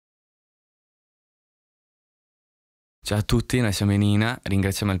Ciao a tutti, noi siamo in Ina,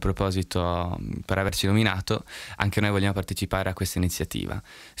 ringraziamo il proposito per averci nominato, anche noi vogliamo partecipare a questa iniziativa.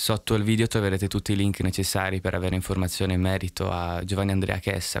 Sotto il video troverete tutti i link necessari per avere informazioni in merito a Giovanni Andrea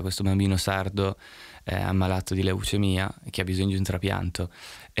Chessa, questo bambino sardo ammalato di leucemia che ha bisogno di un trapianto.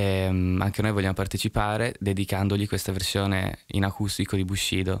 Anche noi vogliamo partecipare dedicandogli questa versione in acustico di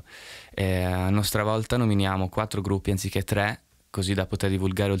Bushido. A nostra volta nominiamo 4 gruppi anziché 3, così da poter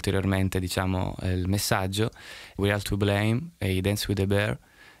divulgare ulteriormente, diciamo, il messaggio. We All To Blame, e I Dance With The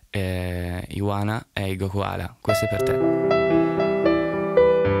Bear, i Wanna e i Go Koala. Questo è per te.